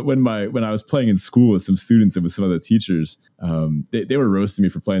 So when I was playing in school with some students and with some other teachers, they were roasting me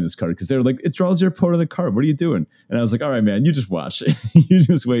for playing this card because they were like, it draws your opponent the card. What are you doing? And I was like, all right, man, you just watch. You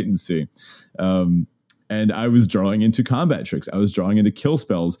just wait and see. And I was drawing into combat tricks. I was drawing into kill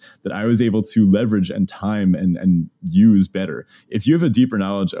spells that I was able to leverage and time and use better. If you have a deeper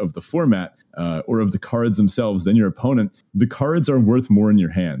knowledge of the format or of the cards themselves than your opponent, the cards are worth more in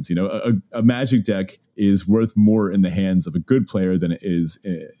your hands. You know, a Magic deck is worth more in the hands of a good player than it is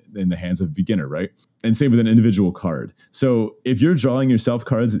in the hands of a beginner, right? And same with an individual card. So if you're drawing yourself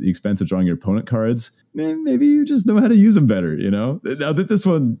cards at the expense of drawing your opponent cards, maybe you just know how to use them better, you know? Now that this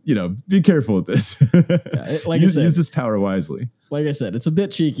one, you know, be careful with this. Use this power wisely. Like I said, it's a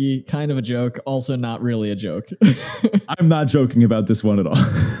bit cheeky, kind of a joke, also not really a joke. I'm not joking about this one at all.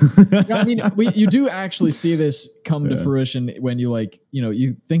 I mean, you do actually see this come to fruition when you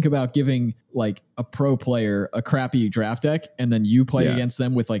think about giving like a pro player a crappy draft deck and then you play against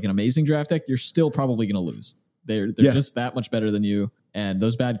them with like an amazing draft deck, you're still probably going to lose. They're just that much better than you. And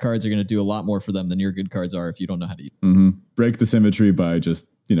those bad cards are going to do a lot more for them than your good cards are if you don't know how to use them. Break the symmetry by just,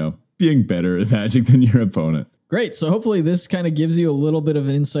 being better at Magic than your opponent. Great. So hopefully this kind of gives you a little bit of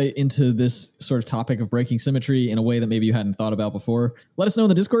an insight into this sort of topic of breaking symmetry in a way that maybe you hadn't thought about before. Let us know in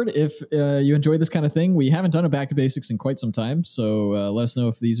the Discord if you enjoy this kind of thing. We haven't done a Back to Basics in quite some time. So let us know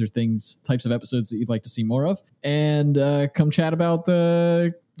if these are types of episodes that you'd like to see more of. And come chat about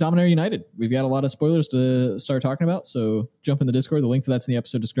Dominaria United. We've got a lot of spoilers to start talking about, so jump in the Discord. The link to that's in the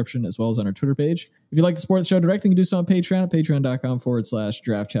episode description as well as on our Twitter page. If you'd like to support the show directly, you can do so on Patreon at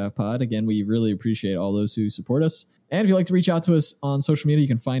patreon.com/draftchaffpod. Again, we really appreciate all those who support us. And if you'd like to reach out to us on social media, you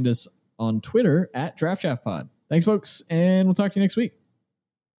can find us on Twitter at draftchaffpod. Thanks, folks, and we'll talk to you next week.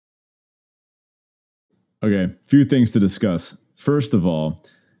 Okay, few things to discuss. First of all,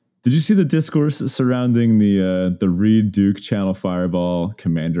 did you see the discourse surrounding the Reed Duke Channel Fireball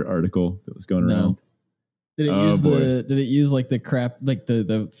Commander article that was going around? Did it use like the crap, like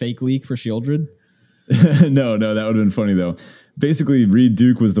the fake leak for Shieldred? No, that would have been funny though. Basically, Reed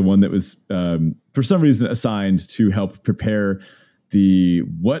Duke was the one that was for some reason assigned to help prepare the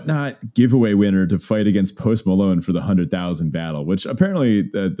Whatnot giveaway winner to fight against Post Malone for the 100,000 battle, which apparently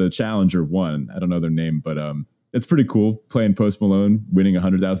the challenger won. I don't know their name, but it's pretty cool playing Post Malone, winning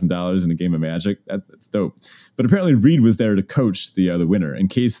 $100,000 in a game of Magic. That's dope. But apparently Reed was there to coach the winner in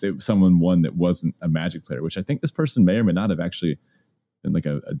case someone won that wasn't a Magic player, which I think this person may or may not have actually been like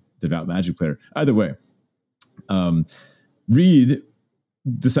a devout Magic player. Either way, Reed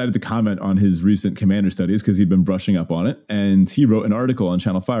decided to comment on his recent Commander studies because he'd been brushing up on it, and he wrote an article on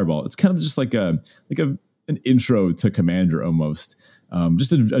Channel Fireball. It's kind of just like an intro to Commander almost.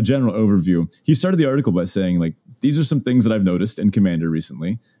 Just a general overview. He started the article by saying, like, these are some things that I've noticed in Commander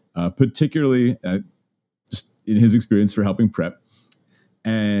recently, particularly just in his experience for helping prep.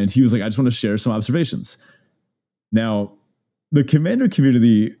 And he was like, I just want to share some observations. Now, the Commander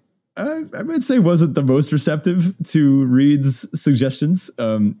community, I might say, wasn't the most receptive to Reed's suggestions.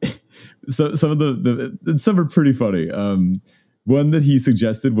 So some are pretty funny. One that he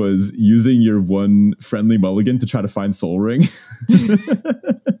suggested was using your one friendly mulligan to try to find Soul Ring.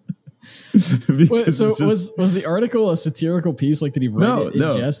 Was the article a satirical piece? Like, did he write it in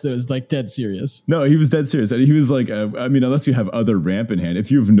jest? It was like dead serious. No, he was dead serious. And he was like, unless you have other ramp in hand,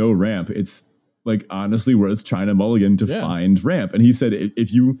 if you have no ramp, it's like honestly worth trying to mulligan to find ramp. And he said,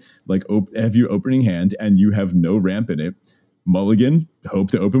 if you have your opening hand and you have no ramp in it, mulligan,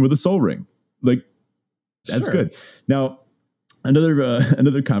 hope to open with a Soul Ring. Like, that's good. Now,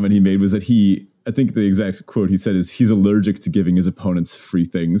 another comment he made was that I think the exact quote he said is he's allergic to giving his opponents free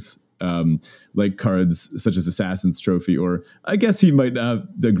things, like cards such as Assassin's Trophy, or I guess he might not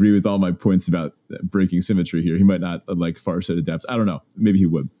agree with all my points about breaking symmetry here. He might not like Farsighted Depths. I don't know. Maybe he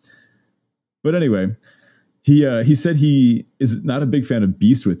would. But anyway, he said he is not a big fan of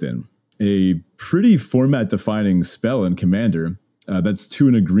Beast Within, a pretty format-defining spell in Commander. That's 2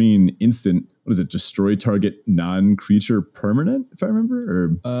 and a green instant. What is it? Destroy target non-creature permanent, if I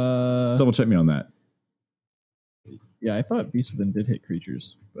remember? Or double check me on that. Yeah, I thought Beast Within did hit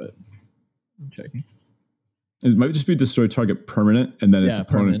creatures, but I'm checking. It might just be destroy target permanent, and then its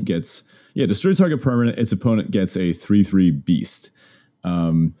opponent gets... Yeah, destroy target permanent, its opponent gets a 3/3 beast.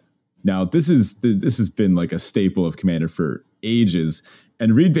 Now, this has been like a staple of Commander for ages,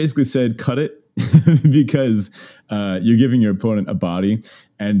 and Reed basically said, cut it, because you're giving your opponent a body.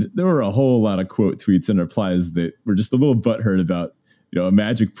 And there were a whole lot of quote tweets and replies that were just a little butthurt about, a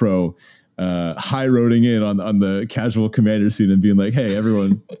Magic Pro high roading in on the casual Commander scene and being like, hey,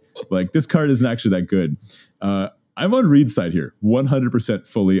 everyone, like, this card isn't actually that good. I'm on Reed's side here, 100%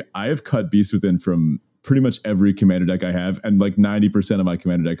 fully. I have cut Beast Within from pretty much every Commander deck I have, and like 90% of my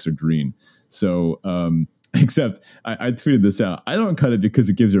Commander decks are green. So, except I tweeted this out. I don't cut it because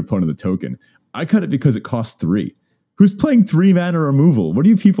it gives your opponent the token. I cut it because it costs 3. Who's playing 3-mana removal? What are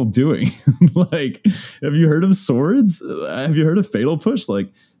you people doing? Like, have you heard of swords? Have you heard of Fatal Push?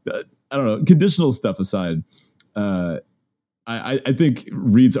 Like, I don't know. Conditional stuff aside, I think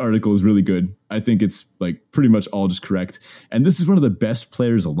Reed's article is really good. I think it's like pretty much all just correct. And this is one of the best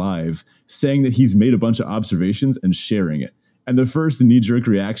players alive saying that he's made a bunch of observations and sharing it. And the first knee-jerk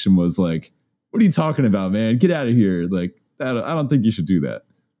reaction was like, what are you talking about, man? Get out of here. Like, I don't think you should do that.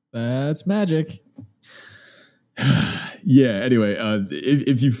 That's magic. Yeah, anyway,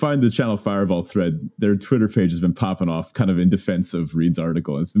 if you find the Channel Fireball thread, their Twitter page has been popping off kind of in defense of Reed's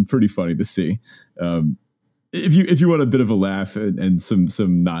article. It's been pretty funny to see. If you want a bit of a laugh and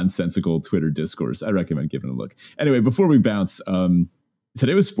some nonsensical Twitter discourse, I recommend giving it a look. Anyway, before we bounce,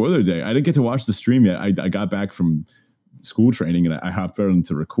 today was spoiler day. I didn't get to watch the stream yet. I got back from school training and I hopped on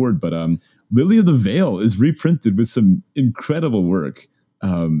to record, but Lily of the Veil is reprinted with some incredible work.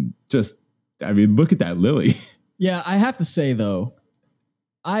 Look at that Lily. Yeah, I have to say, though,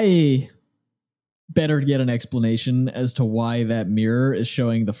 I better get an explanation as to why that mirror is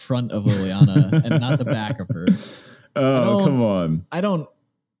showing the front of Liliana and not the back of her. Oh, come on. I don't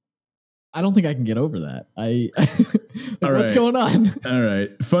think I can get over that. What's right. going on? All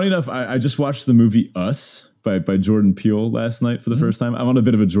right. Funny enough, I just watched the movie Us by Jordan Peele last night for the first time. I'm on a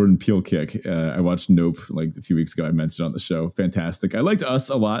bit of a Jordan Peele kick. I watched Nope like a few weeks ago. I mentioned it on the show. Fantastic. I liked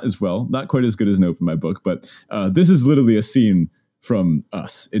Us a lot as well. Not quite as good as Nope in my book, but this is literally a scene from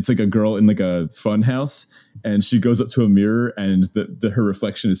Us. It's like a girl in like a fun house and she goes up to a mirror and her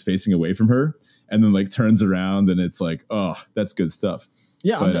reflection is facing away from her and then like turns around and it's like, oh, that's good stuff.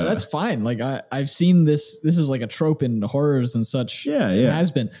 Yeah, but, that's fine. Like I've seen this. This is like a trope in horrors and such. Yeah. It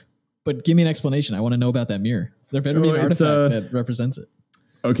has been. But give me an explanation. I want to know about that mirror. There better be an artifact that represents it.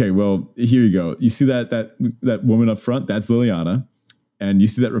 Okay, well, here you go. You see that woman up front? That's Liliana. And you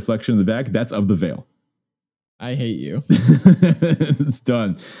see that reflection in the back? That's of the Veil. I hate you. It's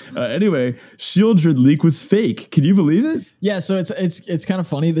done. Anyway, Shieldred leak was fake. Can you believe it? Yeah, so it's kind of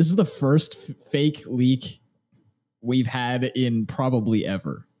funny. This is the first fake leak we've had in probably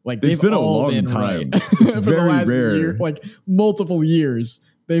ever. Like it's they've been all a long been time. right It's for very the last rare. year, like multiple years.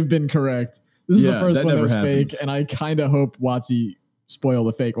 They've been correct. This is the first one that was happens. fake, and I kind of hope WotC spoiled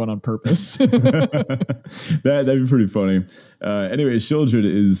the fake one on purpose. That'd be pretty funny. Anyway, Shieldred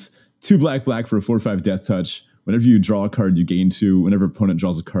is 2 black for a 4/5 death touch. Whenever you draw a card, you gain 2. Whenever opponent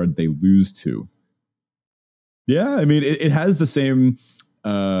draws a card, they lose 2. Yeah, I mean, it has the same,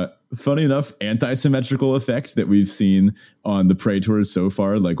 funny enough, anti-symmetrical effect that we've seen on the Praetors so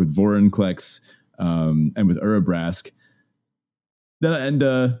far, like with Vorinclex and with Urabrask.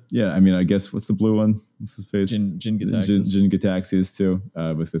 I mean, I guess what's the blue one? What's his face? Jin Gitaxias. Jin Gitaxias too,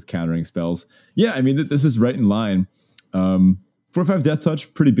 with countering spells. Yeah, I mean, this is right in line. 4/5 death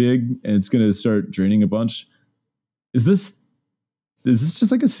touch, pretty big, and it's going to start draining a bunch. Is this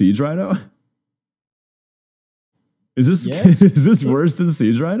just like a Siege Rhino? Is this worse than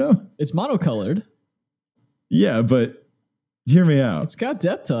Siege Rhino? It's monocolored. Yeah, but hear me out. It's got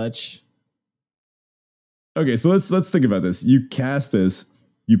death touch. Okay, so let's think about this. You cast this,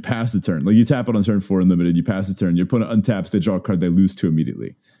 you pass the turn. Like you tap it on turn 4 unlimited, you pass the turn, your opponent untaps, they draw a card, they lose 2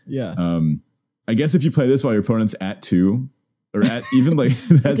 immediately. Yeah. I guess if you play this while your opponent's at 2, or at even like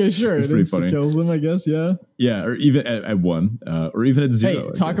that's, okay, sure. that's pretty funny. Kills them, I guess, yeah. Yeah, or even at 1, or even at 0. Hey,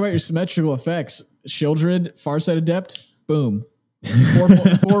 talk about your symmetrical effects. Shieldred, Farsight Adept, boom.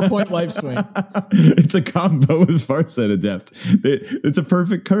 4-point life swing. It's a combo with Farsight Adept. It's a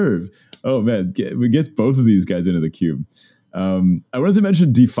perfect curve. Oh man, we get both of these guys into the cube. I wanted to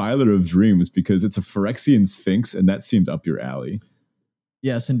mention Defiler of Dreams because it's a Phyrexian Sphinx, and that seemed up your alley.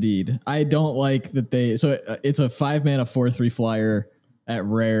 Yes, indeed. I don't like that it's a 5-mana 4/3 flyer at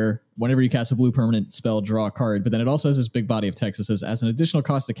rare. Whenever you cast a blue permanent spell, draw a card. But then it also has this big body of text that says, as an additional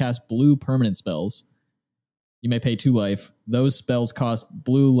cost to cast blue permanent spells, you may pay 2 life. Those spells cost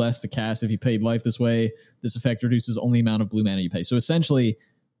blue less to cast. If you paid life this way, this effect reduces only amount of blue mana you pay. So essentially,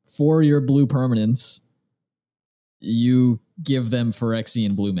 for your blue permanents, you give them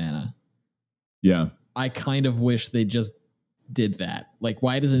Phyrexian blue mana. Yeah. I kind of wish they just did that. Like,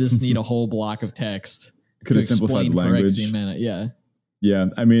 why doesn't this need a whole block of text Could have simplified the language. Phyrexian mana? Yeah. Yeah.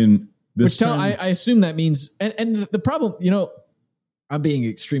 I mean, I assume that means, and the problem, I'm being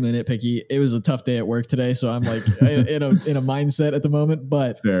extremely nitpicky. It was a tough day at work today, so I'm like in a mindset at the moment.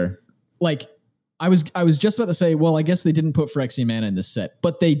 But fair. Like, I was just about to say, well, I guess they didn't put Phyrexian mana in this set,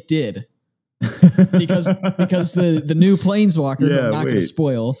 but they did because the new Planeswalker, that I'm not going to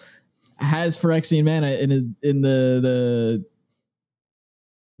spoil, has Phyrexian mana in the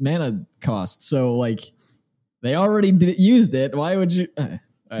mana cost. So like, they already used it. Why would you?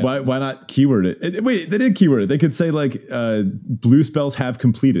 Why not keyword it? Wait, they did keyword it. They could say like blue spells have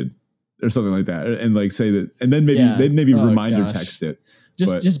completed or something like that, and like say that, and then maybe reminder text it.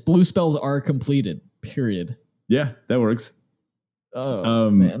 Just blue spells are completed. Period. Yeah, that works.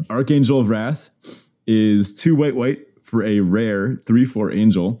 Oh man. Archangel of Wrath is 2 white for a rare 3/4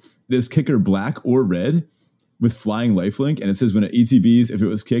 angel. It is kicker black or red with flying lifelink, and it says when it ETBs, if it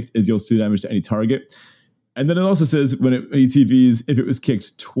was kicked, it deals 2 damage to any target. And then it also says when it ETBs, if it was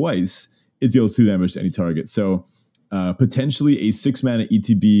kicked twice, it deals 2 damage to any target. So potentially a 6 mana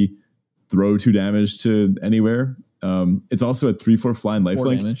ETB, throw 2 damage to anywhere. It's also a 3/4 flying lifelink.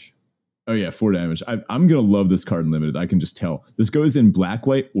 4 damage. Oh yeah, 4 damage. I'm gonna love this card in limited. I can just tell. This goes in black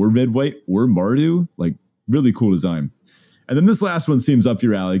white or red white or Mardu. Like really cool design. And then this last one seems up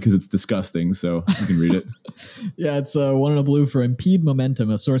your alley because it's disgusting. So you can read it. Yeah, it's 1 and a blue for Impede Momentum,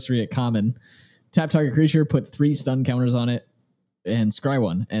 a sorcery at common. Tap target creature, put 3 stun counters on it, and scry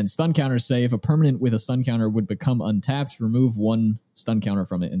 1. And stun counters say if a permanent with a stun counter would become untapped, remove 1 stun counter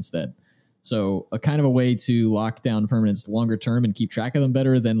from it instead. So a kind of a way to lock down permanents longer term and keep track of them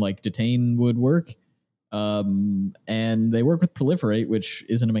better than like Detain would work. And they work with Proliferate, which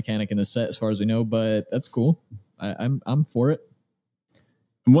isn't a mechanic in this set as far as we know, but that's cool. I'm for it.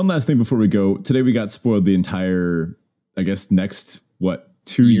 And one last thing before we go. Today we got spoiled the entire, I guess, next,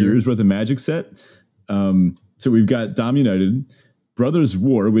 2 years worth of Magic set. So we've got Dom United, Brothers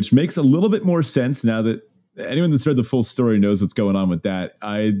War, which makes a little bit more sense now that anyone that's read the full story knows what's going on with that.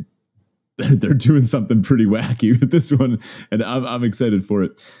 They're doing something pretty wacky with this one, and I'm excited for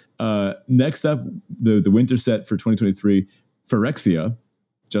it. Next up, the winter set for 2023, Phyrexia,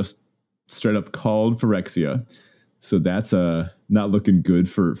 just straight up called Phyrexia. So that's not looking good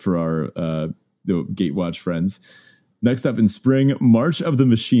for our the Gatewatch friends. Next up in spring, March of the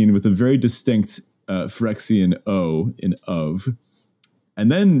Machine with a very distinct Phyrexian O in of.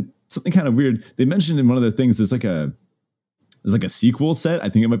 And then something kind of weird. They mentioned in one of the things there's like a sequel set. I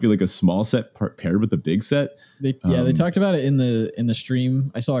think it might be like a small set paired with a big set. They talked about it in the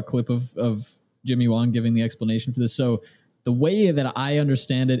stream. I saw a clip of Jimmy Wong giving the explanation for this. So the way that I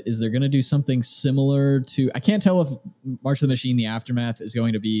understand it is they're going to do something similar to, I can't tell if March of the Machine, the Aftermath is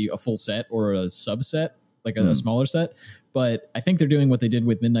going to be a full set or a subset, like a smaller set. But I think they're doing what they did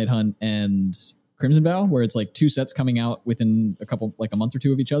with Midnight Hunt and Crimson Vow, where it's like 2 sets coming out within a month or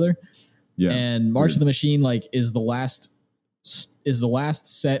 2 of each other. Yeah. And March of the Machine is the last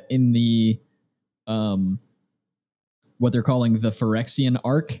set in the what they're calling the Phyrexian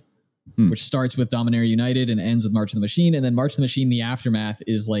arc, which starts with Dominaria United and ends with March of the Machine. And then March of the Machine, the Aftermath,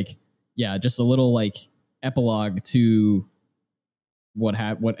 is just a little epilogue to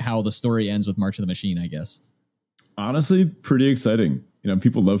how the story ends with March of the Machine, I guess. Honestly, pretty exciting.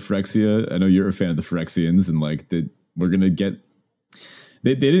 People love Phyrexia. I know you're a fan of the Phyrexians, and we're gonna get.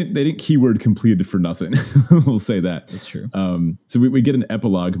 They didn't keyword completed for nothing. We'll say that. That's true. So we get an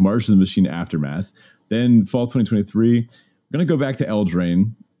epilogue, March of the Machine Aftermath. Then fall 2023, we're gonna go back to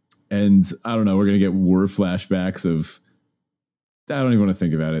Eldraine, and I don't know. We're gonna get war flashbacks of. I don't even want to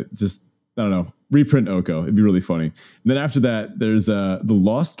think about it. Just I don't know. Reprint Oko. It'd be really funny. And then after that, there's the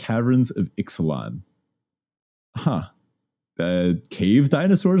Lost Caverns of Ixalan. Cave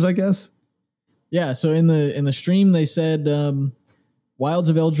dinosaurs, I guess. Yeah. So in the stream, they said Wilds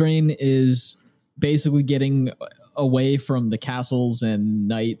of Eldraine is basically getting away from the castles and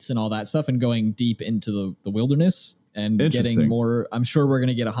knights and all that stuff and going deep into the wilderness and getting more. I'm sure we're going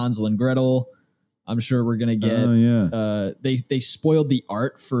to get a Hansel and Gretel. I'm sure we're going to get. They spoiled the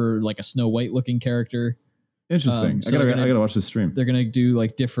art for a Snow White looking character. Interesting. So I gotta watch the stream. They're going to do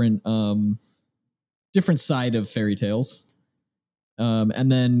different side of fairy tales.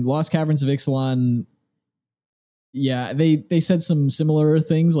 And then Lost Caverns of Ixalan. Yeah, they said some similar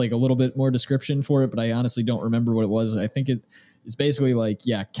things, a little bit more description for it, but I honestly don't remember what it was. I think it's basically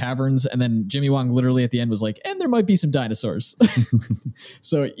caverns, and then Jimmy Wong literally at the end was and there might be some dinosaurs.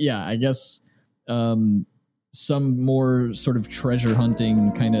 So yeah, I guess some more sort of treasure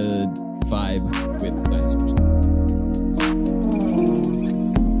hunting kind of vibe with